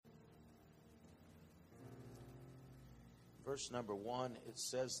Verse number 1, it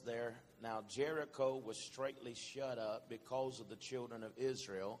says there, "Now Jericho was straitly shut up because of the children of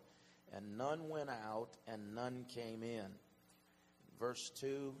Israel, and none went out, and none came in." Verse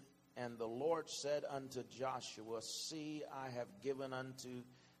 2, "And the Lord said unto Joshua, See, I have given unto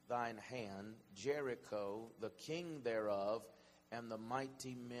thine hand Jericho, the king thereof, and the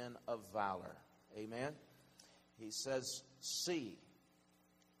mighty men of valor." Amen. He says, "See,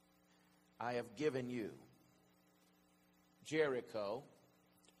 I have given you Jericho,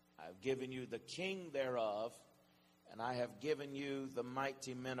 I have given you the king thereof, and I have given you the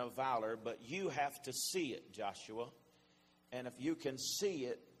mighty men of valor, but you have to see it, Joshua. And if you can see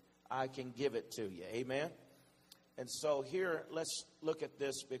it, I can give it to you." Amen. And so here, let's look at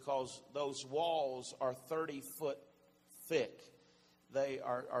this, because those walls are 30 foot thick. They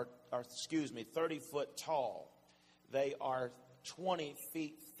are 30 foot tall. They are 20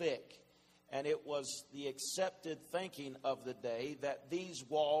 feet thick. And it was the accepted thinking of the day that these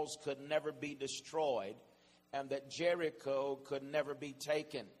walls could never be destroyed and that Jericho could never be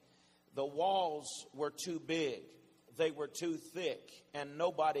taken. The walls were too big. They were too thick, and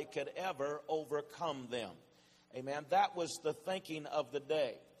nobody could ever overcome them. Amen. That was the thinking of the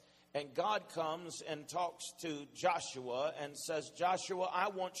day. And God comes and talks to Joshua and says, "Joshua, I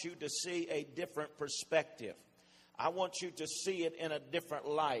want you to see a different perspective. I want you to see it in a different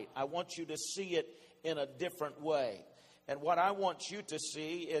light. I want you to see it in a different way. And what I want you to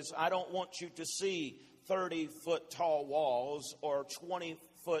see is, I don't want you to see 30-foot tall walls or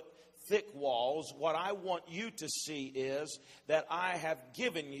 20-foot thick walls. What I want you to see is that I have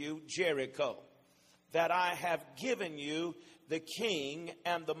given you Jericho, that I have given you the king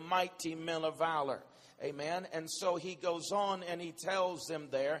and the mighty men of valor." Amen. And so he goes on and he tells them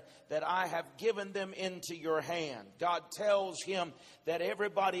there that I have given them into your hand. God tells him that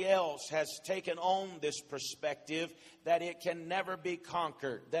everybody else has taken on this perspective, that it can never be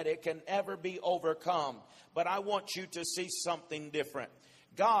conquered, that it can never be overcome. But I want you to see something different.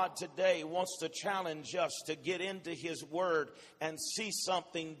 God today wants to challenge us to get into his word and see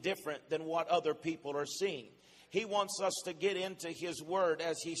something different than what other people are seeing. He wants us to get into his word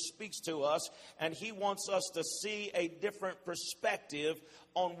as he speaks to us, and he wants us to see a different perspective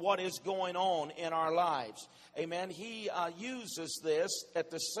on what is going on in our lives. Amen. He uses this at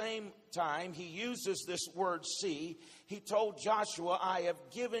the same time. He uses this word "see." He told Joshua,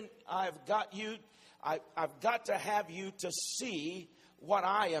 I've got to have you to see what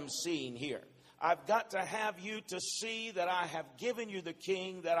I am seeing here. I've got to have you to see that I have given you the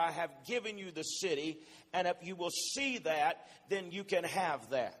king, that I have given you the city. And if you will see that, then you can have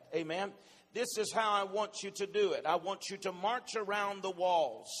that. Amen. This is how I want you to do it. I want you to march around the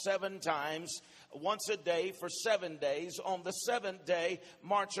walls 7 times, once a day for 7 days. On the 7th day,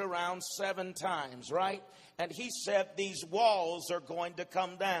 march around 7 times, right? And he said these walls are going to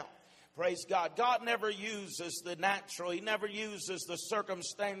come down. Praise God. God never uses the natural. He never uses the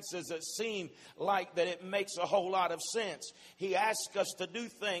circumstances that seem like that it makes a whole lot of sense. He asks us to do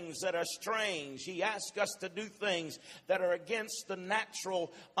things that are strange. He asks us to do things that are against the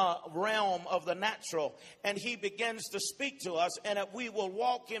natural realm of the natural. And he begins to speak to us. And if we will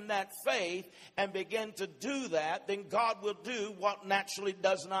walk in that faith and begin to do that, then God will do what naturally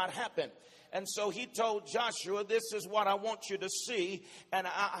does not happen. And so he told Joshua, this is what I want you to see. And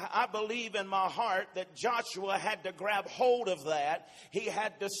I believe in my heart that Joshua had to grab hold of that. He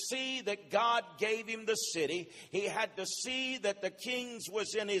had to see that God gave him the city. He had to see that the king's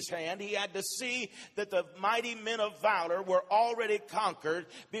was in his hand. He had to see that the mighty men of valor were already conquered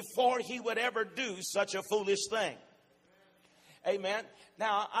before he would ever do such a foolish thing. Amen.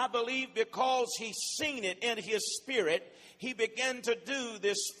 Now, I believe because he's seen it in his spirit, he began to do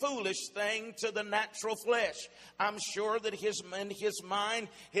this foolish thing to the natural flesh. I'm sure that in his mind,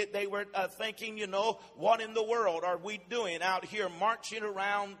 they were thinking, what in the world are we doing out here marching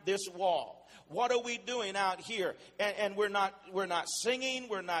around this wall? What are we doing out here? And we're not singing,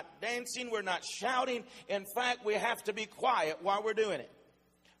 we're not dancing, we're not shouting. In fact, we have to be quiet while we're doing it.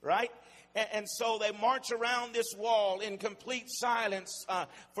 Right? And so they march around this wall in complete silence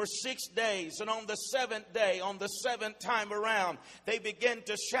for 6 days. And on the 7th day, on the 7th time around, they begin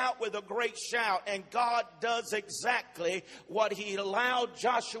to shout with a great shout. And God does exactly what he allowed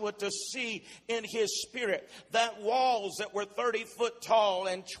Joshua to see in his spirit. That walls that were 30 foot tall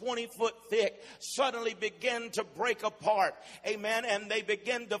and 20 foot thick suddenly begin to break apart. Amen. And they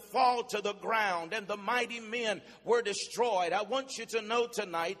begin to fall to the ground. And the mighty men were destroyed. I want you to know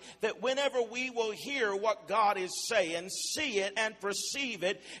tonight that whenever whenever we will hear what God is saying, see it and perceive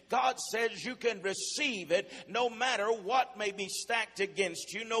it, God says you can receive it no matter what may be stacked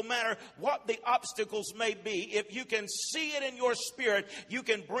against you, no matter what the obstacles may be. If you can see it in your spirit, you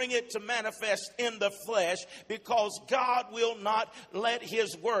can bring it to manifest in the flesh, because God will not let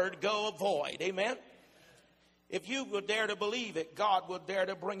his word go void. Amen? If you will dare to believe it, God will dare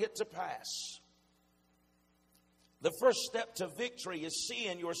to bring it to pass. The first step to victory is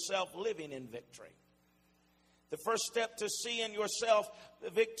seeing yourself living in victory. The first step to seeing yourself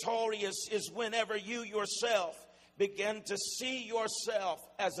victorious is whenever you yourself begin to see yourself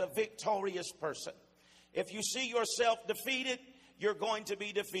as a victorious person. If you see yourself defeated, you're going to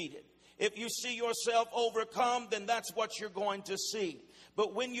be defeated. If you see yourself overcome, then that's what you're going to see.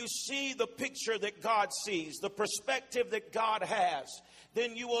 But when you see the picture that God sees, the perspective that God has,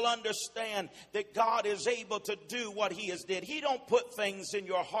 then you will understand that God is able to do what he has did. He don't put things in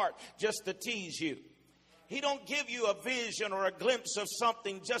your heart just to tease you. He don't give you a vision or a glimpse of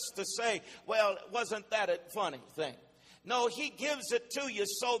something just to say, well, wasn't that a funny thing? No, he gives it to you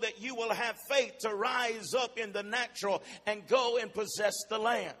so that you will have faith to rise up in the natural and go and possess the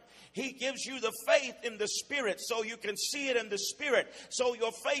land. He gives you the faith in the spirit so you can see it in the spirit, so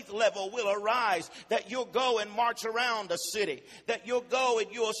your faith level will arise, that you'll go and march around a city, that you'll go and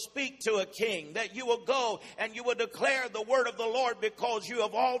you will speak to a king, that you will go and you will declare the word of the Lord, because you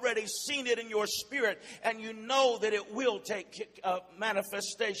have already seen it in your spirit and you know that it will take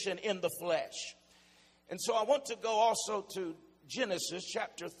manifestation in the flesh. And so I want to go also to Genesis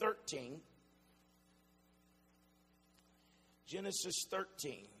chapter 13. Genesis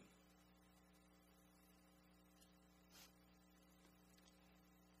 13.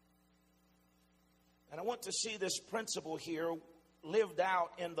 And I want to see this principle here lived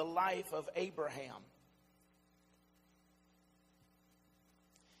out in the life of Abraham.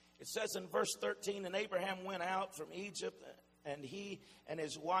 It says in verse 13, and Abraham went out from Egypt, and he and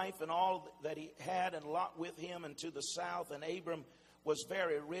his wife and all that he had, and Lot with him, and to the south. And Abram was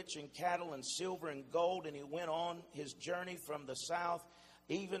very rich in cattle and silver and gold. And he went on his journey from the south,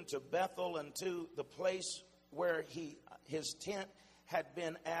 even to Bethel, and to the place where his tent had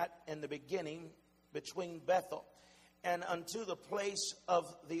been at in the beginning, between Bethel, and unto the place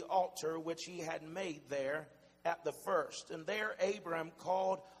of the altar which he had made there at the first. And there Abram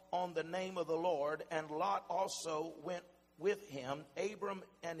called on the name of the Lord, and Lot also went with him, Abram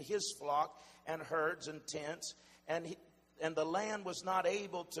and his flock and herds and tents, and the land was not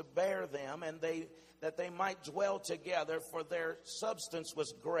able to bear them, and that they might dwell together, for their substance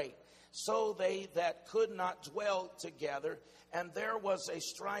was great. So they that could not dwell together, and there was a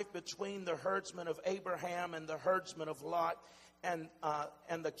strife between the herdsmen of Abraham and the herdsmen of Lot, and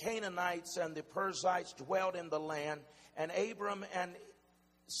the Canaanites and the Perizzites dwelled in the land. And Abram and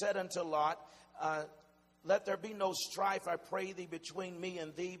said unto Lot, let there be no strife, I pray thee, between me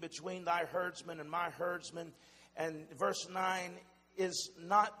and thee, between thy herdsmen and my herdsmen. And verse 9, is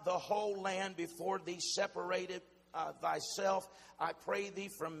not the whole land before thee separated thyself, I pray thee,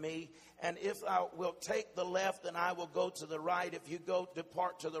 from me? And if thou wilt take the left, then I will go to the right. If you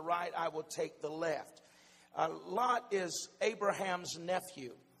depart to the right, I will take the left. Lot is Abraham's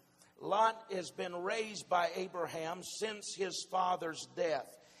nephew. Lot has been raised by Abraham since his father's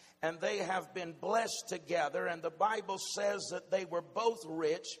death, and they have been blessed together. And the Bible says that they were both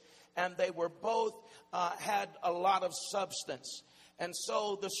rich, and they were both had a lot of substance. And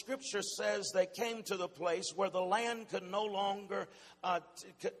so the scripture says they came to the place where the land could no longer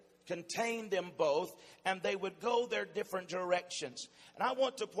contain them both, and they would go their different directions. And I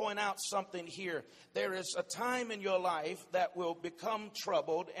want to point out something here. There is a time in your life that will become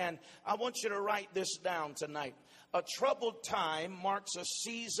troubled, and I want you to write this down tonight. A troubled time marks a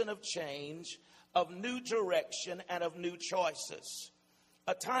season of change, of new direction, and of new choices.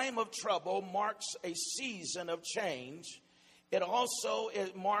 A time of trouble marks a season of change.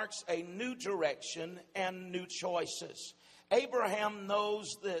 It marks a new direction and new choices. Abraham knows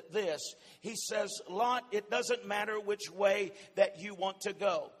this. He says, Lot, it doesn't matter which way that you want to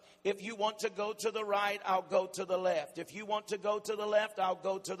go. If you want to go to the right, I'll go to the left. If you want to go to the left, I'll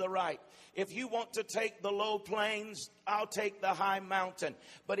go to the right. If you want to take the low plains, I'll take the high mountain.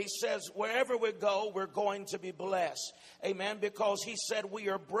 But he says, wherever we go, we're going to be blessed. Amen. Because he said we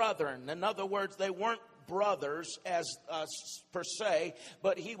are brethren. In other words, they weren't brothers as per se,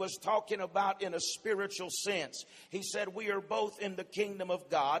 but he was talking about in a spiritual sense. He said, we are both in the kingdom of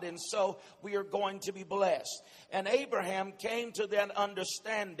God, and so we are going to be blessed. And Abraham came to that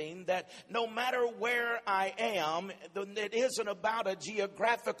understanding that no matter where I am, it isn't about a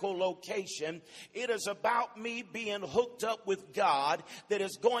geographical location. It is about me being hooked up with God that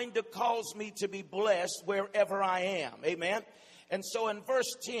is going to cause me to be blessed wherever I am. Amen. And so in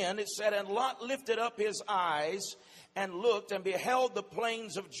verse 10, it said, and Lot lifted up his eyes and looked and beheld the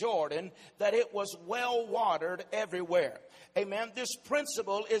plains of Jordan, that it was well watered everywhere. Amen. This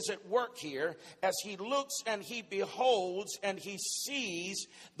principle is at work here as he looks and he beholds and he sees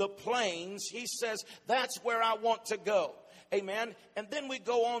the plains. He says, that's where I want to go. Amen. And then we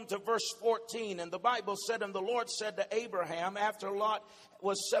go on to verse 14. And the Bible said, and the Lord said to Abraham, after Lot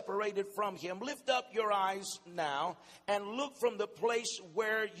was separated from him, lift up your eyes now and look from the place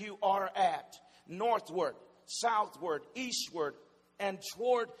where you are at, northward, southward, eastward, and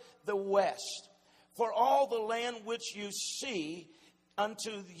toward the west. For all the land which you see,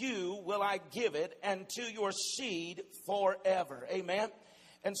 unto you will I give it, and to your seed forever. Amen.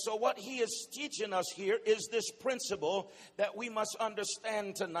 And so what he is teaching us here is this principle that we must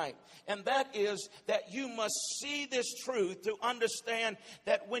understand tonight. And that is that you must see this truth to understand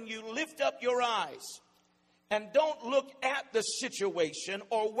that when you lift up your eyes and don't look at the situation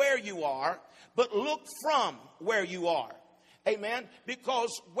or where you are, but look from where you are. Amen.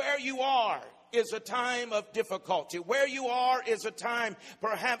 Because where you are is a time of difficulty. Where you are is a time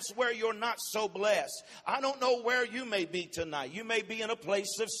perhaps where you're not so blessed. I don't know where you may be tonight. You may be in a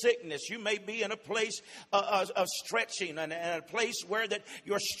place of sickness. You may be in a place of stretching and a place where that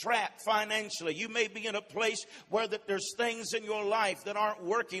you're strapped financially. You may be in a place where that there's things in your life that aren't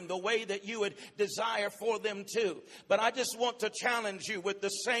working the way that you would desire for them to. But I just want to challenge you with the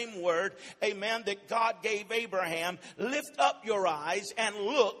same word, amen, that God gave Abraham. Lift up your eyes and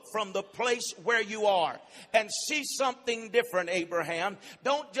look from the place where you are and see something different, Abraham.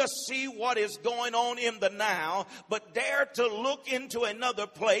 Don't just see what is going on in the now, but dare to look into another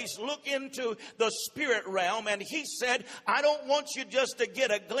place, look into the spirit realm. And he said, I don't want you just to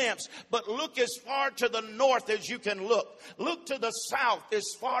get a glimpse, but look as far to the north as you can look. Look to the south as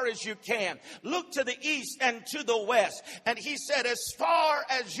far as you can. Look to the east and to the west. And he said, as far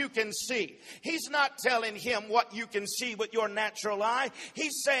as you can see. He's not telling him what you can see with your natural eye.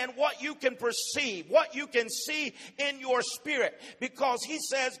 He's saying what you can perceive, what you can see in your spirit. Because he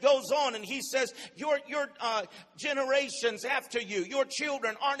says, goes on and he says, your generations after you, your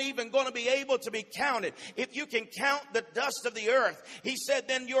children aren't even going to be able to be counted. If you can count the dust of the earth, he said,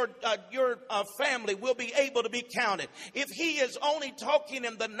 then your family will be able to be counted. If he is only talking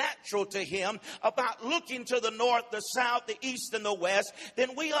in the natural to him about looking to the north, the south, the east, and the west,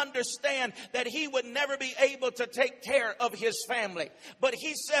 then we understand that he would never be able to take care of his family. But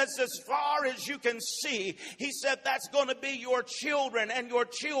he says, as far as you can see, he said that's going to be your children and your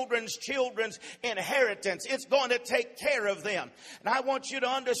children's children's inheritance. It's going to take care of them. And I want you to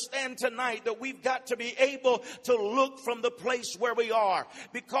understand tonight that we've got to be able to look from the place where we are.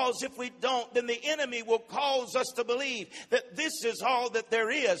 Because if we don't, then the enemy will cause us to believe that this is all that there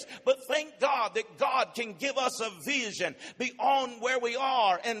is. But thank God that God can give us a vision beyond where we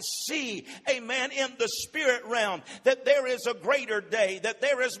are and see, amen, in the spirit realm that there is a greater day, that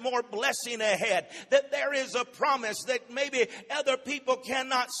there is more blessing ahead, that there is a promise that maybe other people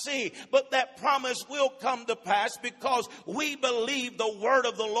cannot see, but that promise will come to pass because we believe the word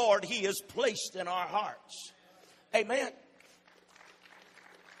of the Lord he has placed in our hearts. Amen.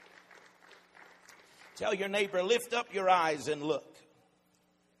 Tell your neighbor, lift up your eyes and look.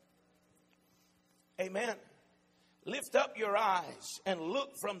 Amen. Lift up your eyes and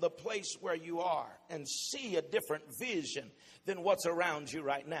look from the place where you are and see a different vision than what's around you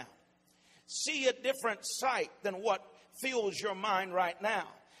right now. See a different sight than what fills your mind right now.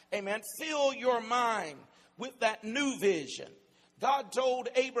 Amen. Fill your mind with that new vision. God told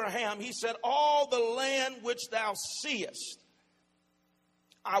Abraham, he said, all the land which thou seest,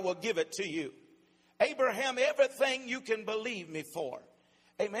 I will give it to you. Abraham, everything you can believe me for.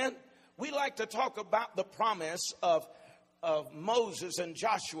 Amen. We like to talk about the promise of Moses and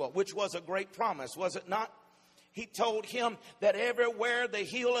Joshua, which was a great promise, was it not? He told him that everywhere the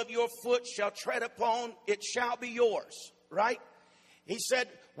heel of your foot shall tread upon, it shall be yours, right? He said,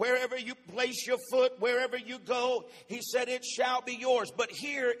 wherever you place your foot, wherever you go, he said, it shall be yours. But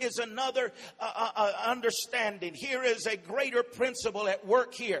here is another understanding. Here is a greater principle at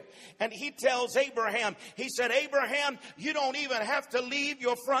work here. And he tells Abraham, he said, Abraham, you don't even have to leave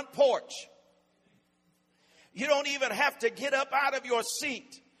your front porch. You don't even have to get up out of your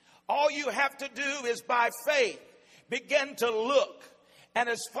seat. All you have to do is by faith begin to look. And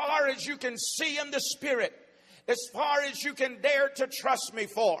as far as you can see in the Spirit, as far as you can dare to trust me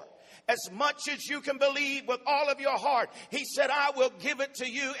for, as much as you can believe with all of your heart, he said, I will give it to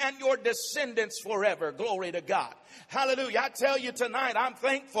you and your descendants forever. Glory to God. Hallelujah. I tell you tonight, I'm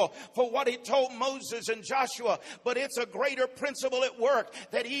thankful for what he told Moses and Joshua, but it's a greater principle at work,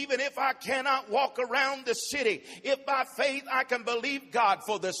 that even if I cannot walk around the city, if by faith I can believe God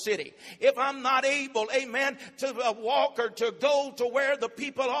for the city, if I'm not able, amen, to walk or to go to where the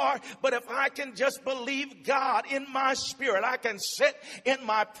people are, but if I can just believe God in my spirit, I can sit in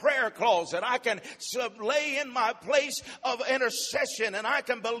my prayer closet, I can lay in my place of intercession, and I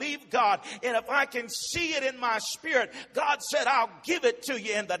can believe God, and if I can see it in my spirit, God said, I'll give it to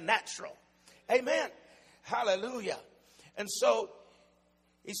you in the natural. Amen. Hallelujah. And so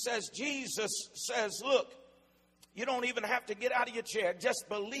he says, Jesus says, look, you don't even have to get out of your chair. Just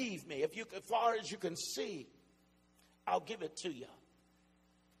believe me. If you, as far as you can see, I'll give it to you.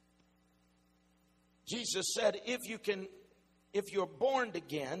 Jesus said, if you're born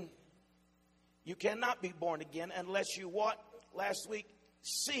again, you cannot be born again unless you what? Last week,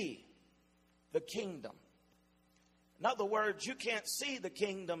 see the kingdom. In other words, you can't see the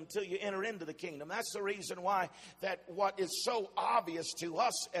kingdom till you enter into the kingdom. That's the reason why that what is so obvious to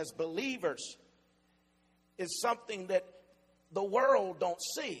us as believers is something that the world don't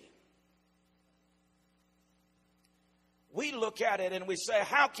see. We look at it and we say,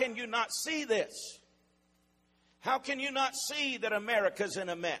 how can you not see this? How can you not see that America's in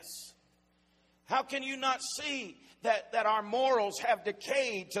a mess? How can you not see that our morals have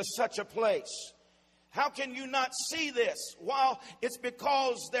decayed to such a place? How can you not see this? Well, it's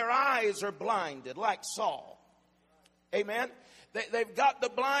because their eyes are blinded, like Saul. Amen? They've got the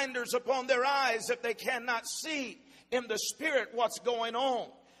blinders upon their eyes that they cannot see in the spirit what's going on.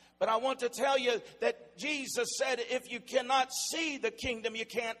 But I want to tell you that Jesus said, if you cannot see the kingdom, you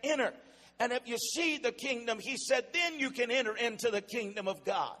can't enter. And if you see the kingdom, he said, then you can enter into the kingdom of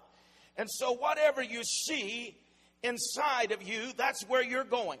God. And so whatever you see inside of you, that's where you're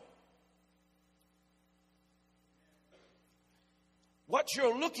going. What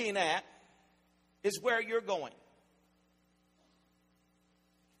you're looking at is where you're going.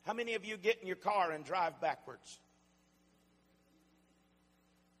 How many of you get in your car and drive backwards?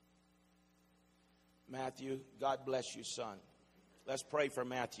 Matthew, God bless you, son. Let's pray for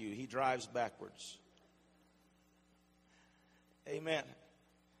Matthew. He drives backwards. Amen.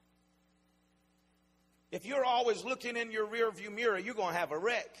 If you're always looking in your rearview mirror, you're going to have a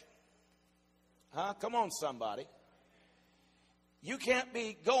wreck. Huh? Come on, somebody. You can't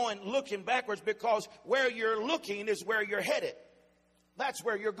be looking backwards, because where you're looking is where you're headed. That's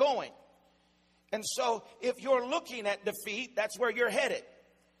where you're going. And so if you're looking at defeat, that's where you're headed.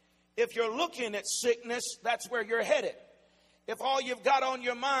 If you're looking at sickness, that's where you're headed. If all you've got on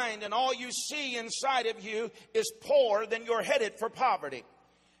your mind and all you see inside of you is poor, then you're headed for poverty.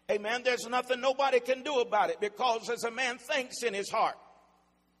 Amen. There's nothing nobody can do about it, because as a man thinks in his heart.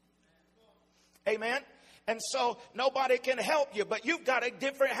 Amen. And so nobody can help you, but you've got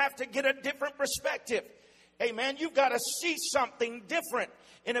have to get a different perspective. Amen. You've got to see something different.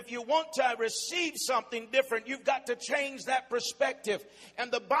 And if you want to receive something different, you've got to change that perspective.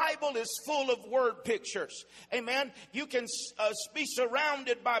 And the Bible is full of word pictures. Amen. You can be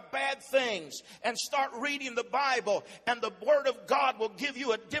surrounded by bad things and start reading the Bible, and the Word of God will give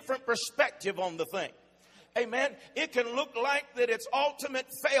you a different perspective on the thing. Amen. It can look like that it's ultimate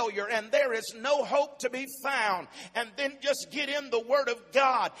failure and there is no hope to be found. And then just get in the Word of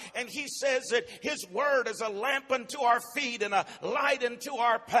God. And he says that his Word is a lamp unto our feet and a light unto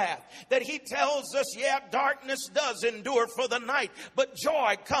our path. That he tells us, yeah, darkness does endure for the night, but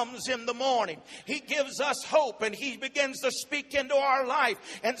joy comes in the morning. He gives us hope, and he begins to speak into our life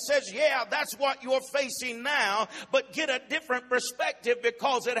and says, yeah, that's what you're facing now, but get a different perspective,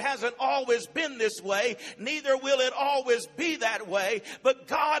 because it hasn't always been this way. Neither will it always be that way, but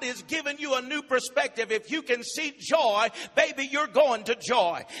God is giving you a new perspective. If you can see joy, baby, you're going to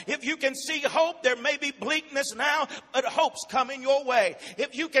joy. If you can see hope, there may be bleakness now, but hope's coming your way.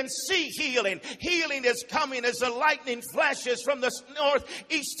 If you can see healing, healing is coming as the lightning flashes from the north,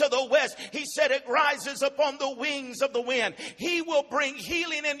 east to the west. He said it rises upon the wings of the wind. He will bring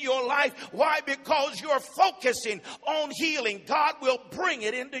healing in your life. Why? Because you're focusing on healing. God will bring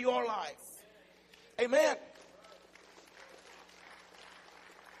it into your life. Amen.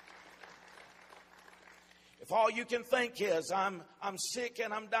 If all you can think is, I'm sick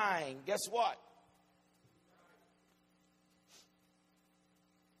and I'm dying, guess what?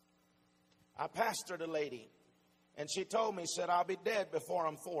 I pastored a lady, And she told me, said, I'll be dead before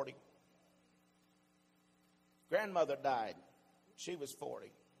I'm 40. Grandmother died. She was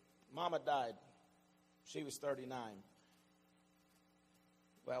 40. Mama died. She was 39.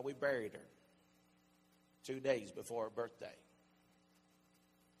 Well, we buried her 2 days before her birthday.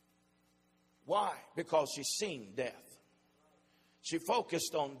 Why? Because she's seen death. She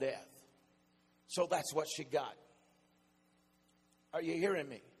focused on death. So that's what she got. Are you hearing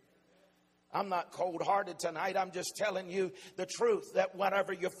me? I'm not cold-hearted tonight. I'm just telling you the truth, that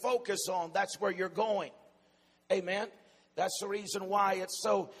whatever you focus on, that's where you're going. Amen. That's the reason why it's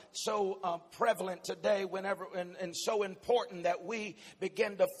so prevalent today, and so important that we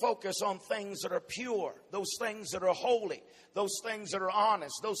begin to focus on things that are pure, those things that are holy, those things that are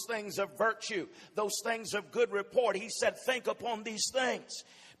honest, those things of virtue, those things of good report. He said, think upon these things,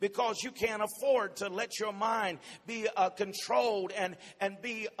 because you can't afford to let your mind be controlled and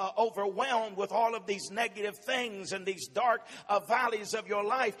be overwhelmed with all of these negative things and these dark valleys of your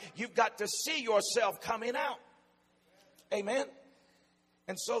life. You've got to see yourself coming out. Amen.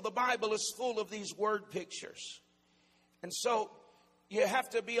 And so the Bible is full of these word pictures. And so you have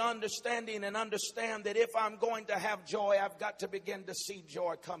to be understanding and understand that if I'm going to have joy, I've got to begin to see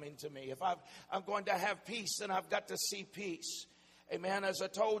joy coming to me. If I'm going to have peace, then I've got to see peace. Amen. As I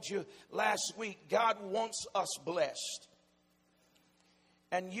told you last week, God wants us blessed.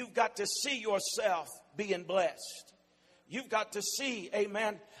 And you've got to see yourself being blessed. You've got to see,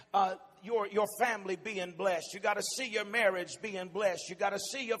 amen, your family being blessed. You got to see your marriage being blessed. You got to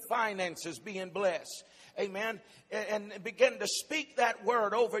see your finances being blessed. Amen. And begin to speak that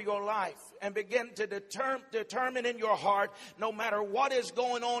word over your life, and begin to determine in your heart, no matter what is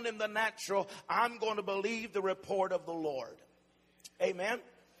going on in the natural, I'm going to believe the report of the Lord. Amen.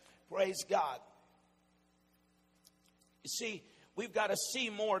 Praise God. You see, we've got to see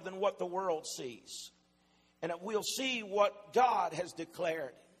more than what the world sees. And if we'll see what God has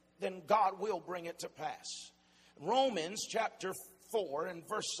declared, then God will bring it to pass. Romans chapter 4 and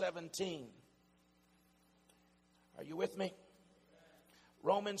verse 17. Are you with me?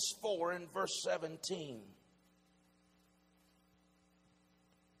 Romans 4 and verse 17.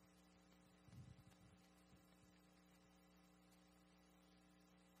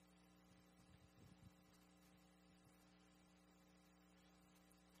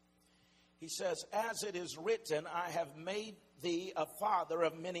 He says, as it is written, I have made thee a father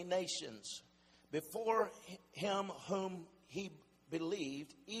of many nations, before him whom he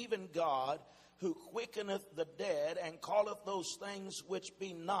believed, even God, who quickeneth the dead, and calleth those things which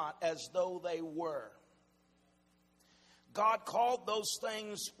be not as though they were. God called those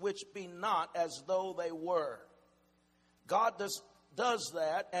things which be not as though they were. God does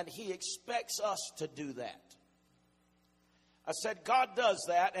that, and he expects us to do that. I said God does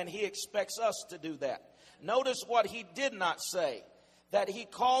that, and he expects us to do that. Notice what he did not say, that he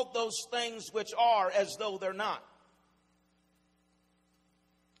called those things which are as though they're not.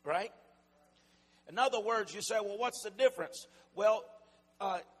 Right? In other words, you say, well, what's the difference? Well,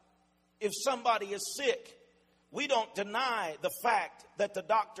 if somebody is sick, we don't deny the fact that the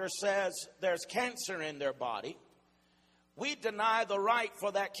doctor says there's cancer in their body. We deny the right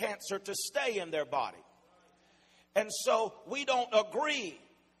for that cancer to stay in their body. And so we don't agree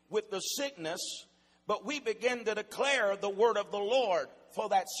with the sickness, but we begin to declare the word of the Lord for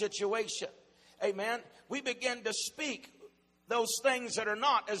that situation. Amen. We begin to speak those things that are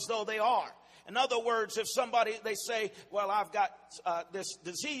not as though they are. In other words, if somebody, they say, well, I've got this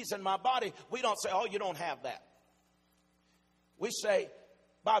disease in my body, we don't say, oh, you don't have that. We say,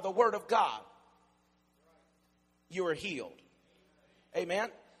 by the word of God, you are healed. Amen.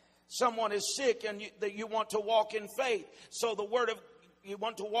 Someone is sick and you want to walk in faith. So you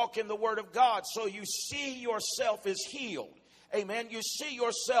want to walk in the word of God. So you see yourself as healed. Amen. You see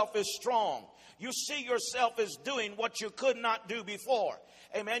yourself as strong. You see yourself as doing what you could not do before.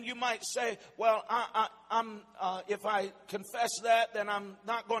 Amen. You might say, well, if I confess that, then I'm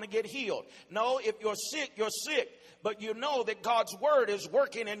not going to get healed. No, if you're sick, you're sick. But you know that God's word is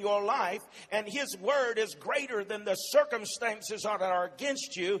working in your life, and his word is greater than the circumstances that are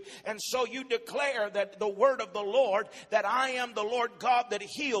against you. And so you declare that the word of the Lord, that I am the Lord God that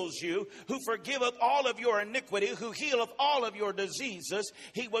heals you, who forgiveth all of your iniquity, who healeth all of your diseases.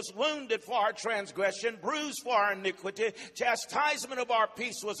 He was wounded for our transgression, bruised for our iniquity. Chastisement of our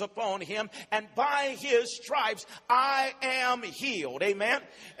peace was upon him, and by his stripes I am healed. Amen.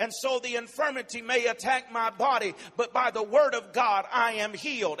 And so the infirmity may attack my body, but by the word of God, I am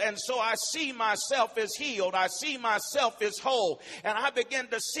healed. And so I see myself as healed. I see myself as whole. And I begin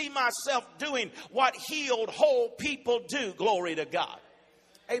to see myself doing what healed, whole people do. Glory to God.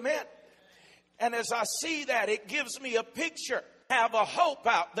 Amen. And as I see that, it gives me a picture. Have a hope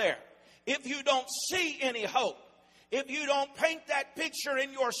out there. If you don't see any hope, if you don't paint that picture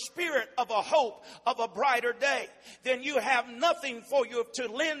in your spirit of a hope of a brighter day, then you have nothing for you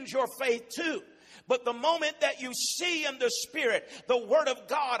to lend your faith to. But the moment that you see in the Spirit the Word of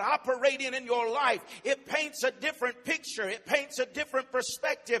God operating in your life, it paints a different picture. It paints a different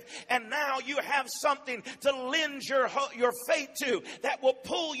perspective. And now you have something to lend your faith to that will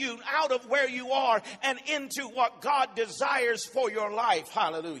pull you out of where you are and into what God desires for your life.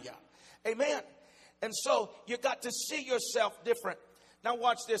 Hallelujah. Amen. And so you got to see yourself different. Now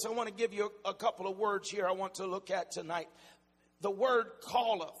watch this. I want to give you a couple of words here I want to look at tonight. The word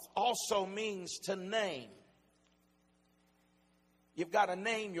calleth also means to name. You've got to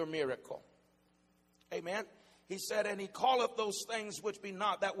name your miracle. Amen. He said, and he calleth those things which be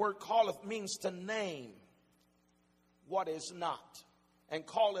not. That word calleth means to name what is not. And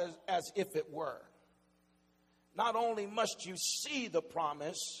call it as if it were. Not only must you see the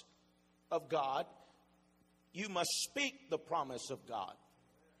promise of God, you must speak the promise of God.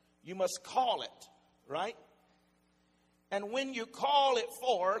 You must call it, right? And when you call it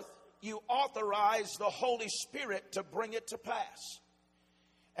forth, you authorize the Holy Spirit to bring it to pass.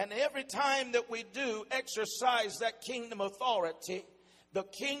 And every time that we do exercise that kingdom authority, the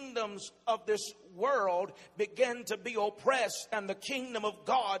kingdoms of this world begin to be oppressed and the kingdom of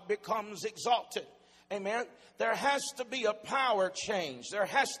God becomes exalted. Amen. There has to be a power change. There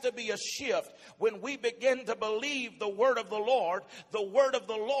has to be a shift. When we begin to believe the word of the Lord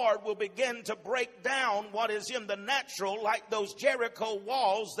will begin to break down what is in the natural, like those Jericho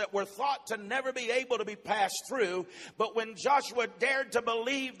walls that were thought to never be able to be passed through. But when Joshua dared to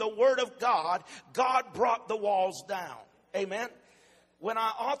believe the word of God, God brought the walls down. Amen. When I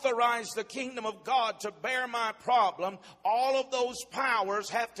authorize the kingdom of God to bear my problem, all of those powers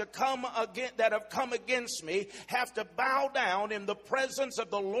have to come again, that have come against me, have to bow down in the presence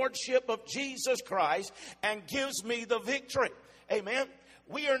of the Lordship of Jesus Christ and gives me the victory. Amen.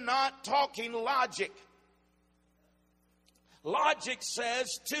 We are not talking logic. Logic says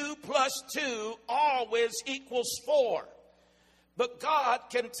 2 plus 2 always equals 4. But God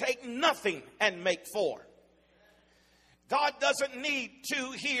can take nothing and make 4. God doesn't need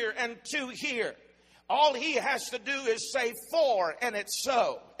 2 here and 2 here. All he has to do is say 4 and it's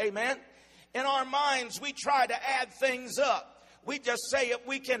so. Amen. In our minds, we try to add things up. We just say if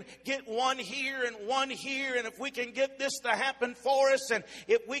we can get 1 here and 1 here, and if we can get this to happen for us, and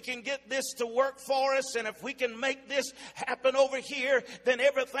if we can get this to work for us, and if we can make this happen over here, then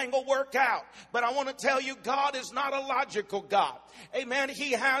everything will work out. But I want to tell you, God is not a logical God. Amen.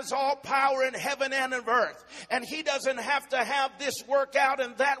 He has all power in heaven and in earth. And he doesn't have to have this work out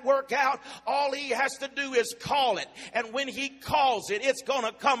and that work out. All he has to do is call it. And when he calls it, it's going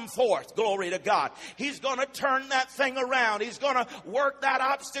to come forth. Glory to God. He's going to turn that thing around. He's going to work that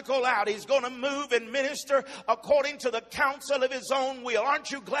obstacle out. He's going to move and minister according to the counsel of his own will.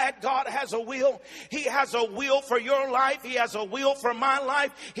 Aren't you glad God has a will? He has a will for your life. He has a will for my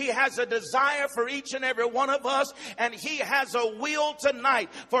life. He has a desire for each and every one of us. And he has a will tonight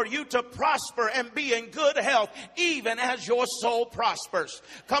for you to prosper and be in good health, even as your soul prospers.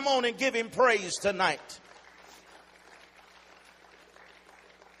 Come on and give him praise tonight.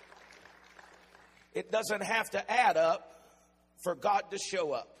 It doesn't have to add up for God to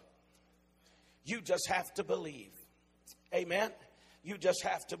show up. You just have to believe. Amen. You just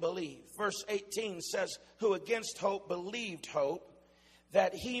have to believe. Verse 18 says, who against hope believed hope,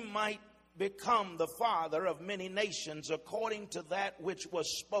 that he might become the father of many nations, according to that which was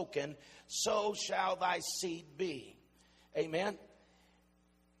spoken, so shall thy seed be. Amen.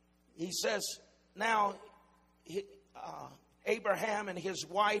 He says, now Abraham and his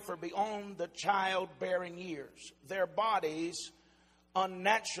wife are beyond the childbearing years. Their bodies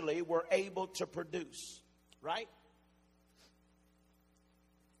unnaturally were able to produce. Right?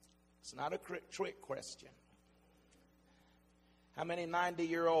 It's not a trick question. How many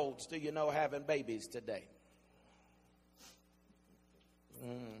 90-year-olds do you know having babies today?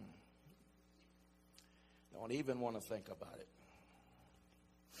 Don't even want to think about it.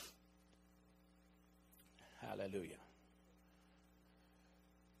 Hallelujah.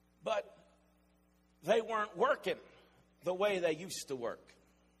 But they weren't working the way they used to work.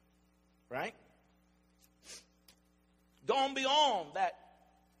 Right? Gone beyond that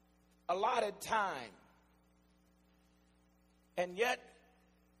allotted time. And yet,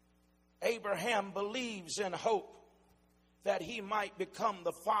 Abraham believes in hope that he might become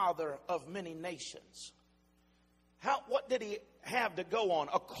the father of many nations. What did he have to go on?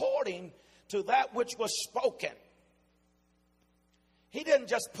 According to that which was spoken. He didn't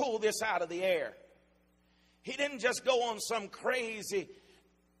just pull this out of the air. He didn't just go on some crazy,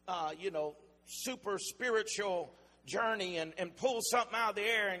 super spiritual journey and pull something out of the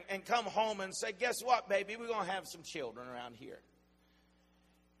air and come home and say, guess what, baby, we're going to have some children around here.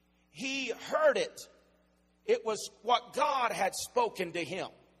 He heard it. It was what God had spoken to him.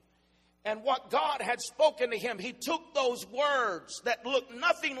 And what God had spoken to him, he took those words that looked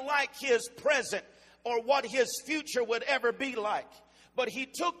nothing like his present or what his future would ever be like. But he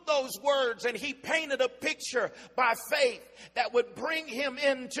took those words and he painted a picture by faith that would bring him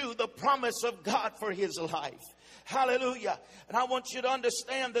into the promise of God for his life. Hallelujah. And I want you to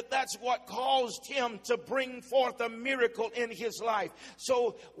understand that that's what caused him to bring forth a miracle in his life.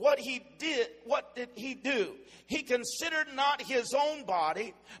 So what did he do? He considered not his own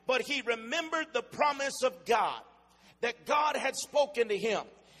body, but he remembered the promise of God, that God had spoken to him.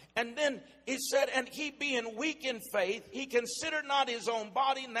 And then he said, and he being weak in faith, he considered not his own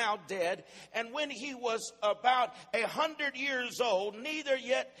body now dead. And when he was about 100 years old, neither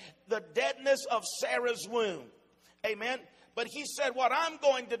yet the deadness of Sarah's womb. Amen. But he said, what I'm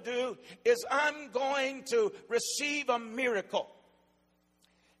going to do is I'm going to receive a miracle.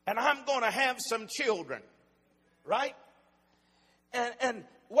 And I'm going to have some children. Right? And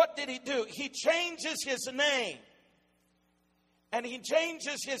what did he do? He changes his name. And he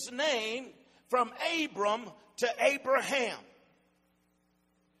changes his name from Abram to Abraham.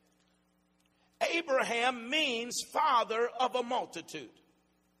 Abraham means father of a multitude.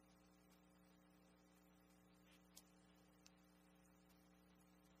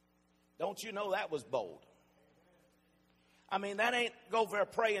 Don't you know that was bold? I mean, that ain't go there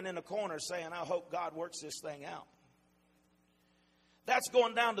praying in the corner saying, I hope God works this thing out. That's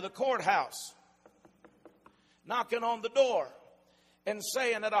going down to the courthouse, knocking on the door and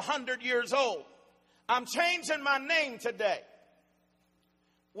saying at 100 years old, I'm changing my name today.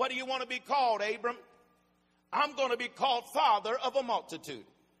 What do you want to be called, Abram? I'm going to be called father of a multitude.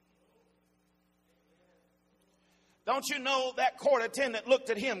 Don't you know that court attendant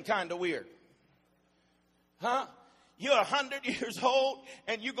looked at him kind of weird? Huh? You're 100 years old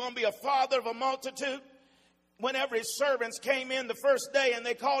and you're going to be a father of a multitude? Whenever his servants came in the first day and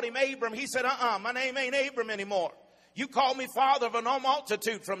they called him Abram, he said, my name ain't Abram anymore. You call me father of a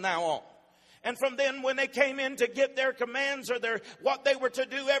multitude from now on. And from then when they came in to get their commands or what they were to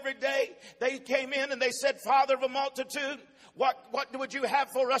do every day, they came in and they said, father of a multitude, what would you have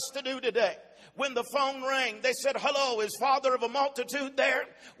for us to do today? When the phone rang, they said, hello, is father of a multitude there?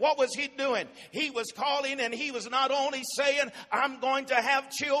 What was he doing? He was calling, and he was not only saying, I'm going to have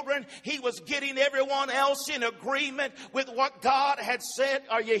children. He was getting everyone else in agreement with what God had said.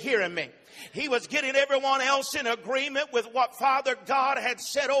 Are you hearing me? He was getting everyone else in agreement with what Father God had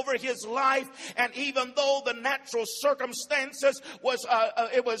said over his life. And even though the natural circumstances was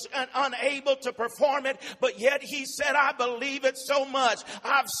unable to perform it, but yet he said, I believe it so much.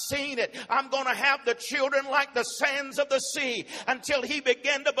 I've seen it. I'm going to have the children like the sands of the sea, until he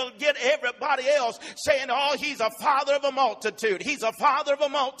began to get everybody else saying, oh, he's a father of a multitude. He's a father of a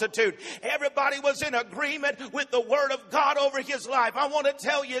multitude. Everybody was in agreement with the word of God over his life. I want to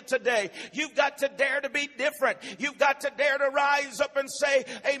tell you today, you've got to dare to be different. You've got to dare to rise up and say,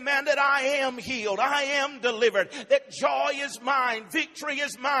 amen, that I am healed. I am delivered. That joy is mine. Victory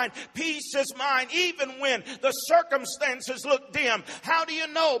is mine. Peace is mine. Even when the circumstances look dim. How do you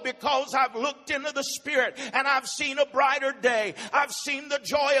know? Because I've looked into the Spirit and I've seen a brighter day. I've seen the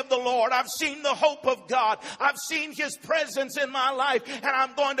joy of the Lord. I've seen the hope of God. I've seen his presence in my life, and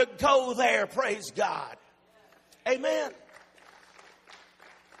I'm going to go there. Praise God. Amen.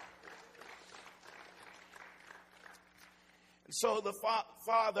 So the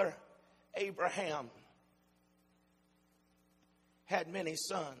father Abraham had many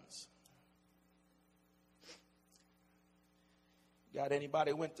sons. Got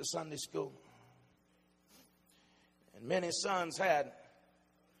anybody went to Sunday school? And many sons had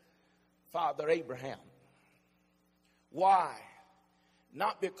Father Abraham. Why?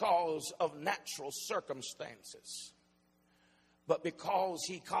 Not because of natural circumstances, but because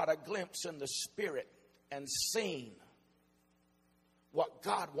he caught a glimpse in the Spirit and seen what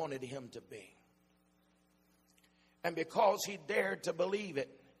God wanted him to be. And because he dared to believe it,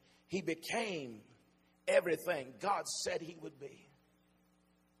 he became everything God said he would be.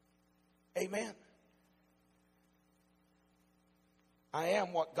 Amen. I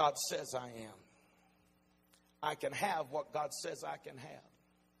am what God says I am. I can have what God says I can have.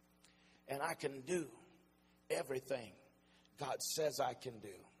 And I can do everything God says I can do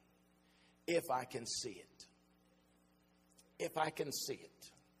if I can see it. If I can see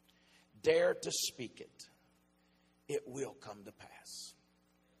it. Dare to speak it it will come to pass.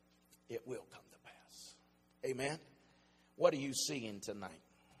 It will come to pass. Amen. What are you seeing tonight?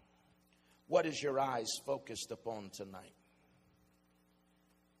 What is your eyes focused upon tonight?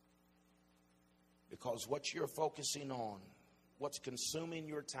 Because what you're focusing on, what's consuming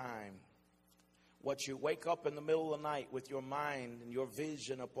your time, what you wake up in the middle of the night with your mind and your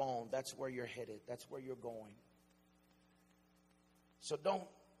vision upon, that's where you're headed. That's where you're going. So don't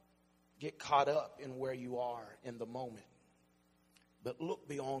get caught up in where you are in the moment, but look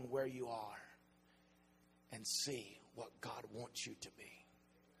beyond where you are and see what God wants you to be,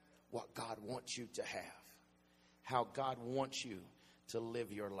 what God wants you to have, how God wants you to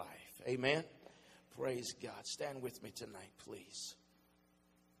live your life. Amen. Praise God. Stand with me tonight, please.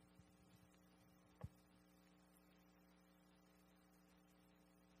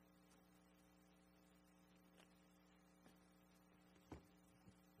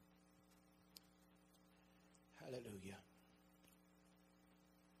 Hallelujah.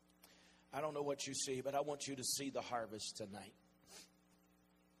 I don't know what you see, but I want you to see the harvest tonight.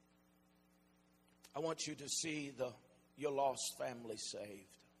 I want you to see your lost family saved.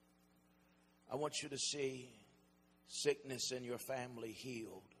 I want you to see sickness in your family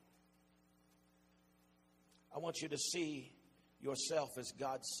healed. I want you to see yourself as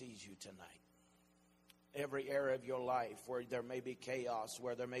God sees you tonight. Every area of your life where there may be chaos,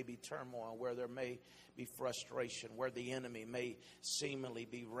 where there may be turmoil, where there may be frustration, where the enemy may seemingly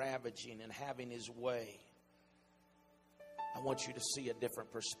be ravaging and having his way. I want you to see a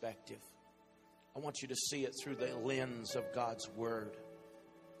different perspective. I want you to see it through the lens of God's Word.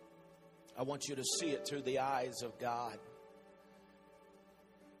 I want you to see it through the eyes of God.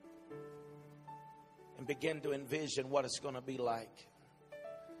 And begin to envision what it's going to be like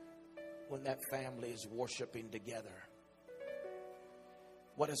when that family is worshiping together.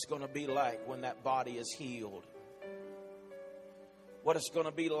 What it's going to be like when that body is healed. What it's going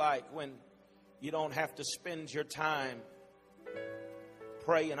to be like when you don't have to spend your time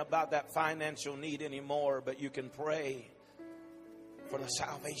praying about that financial need anymore, but you can pray for the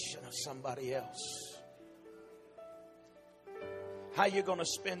salvation of somebody else. How are you going to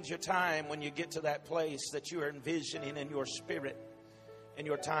spend your time when you get to that place that you are envisioning in your spirit, in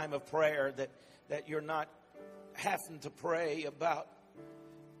your time of prayer, that you're not having to pray about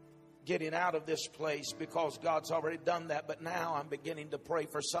getting out of this place because God's already done that, but now I'm beginning to pray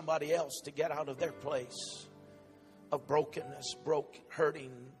for somebody else to get out of their place of brokenness,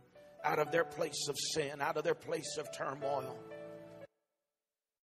 hurting, out of their place of sin, out of their place of turmoil.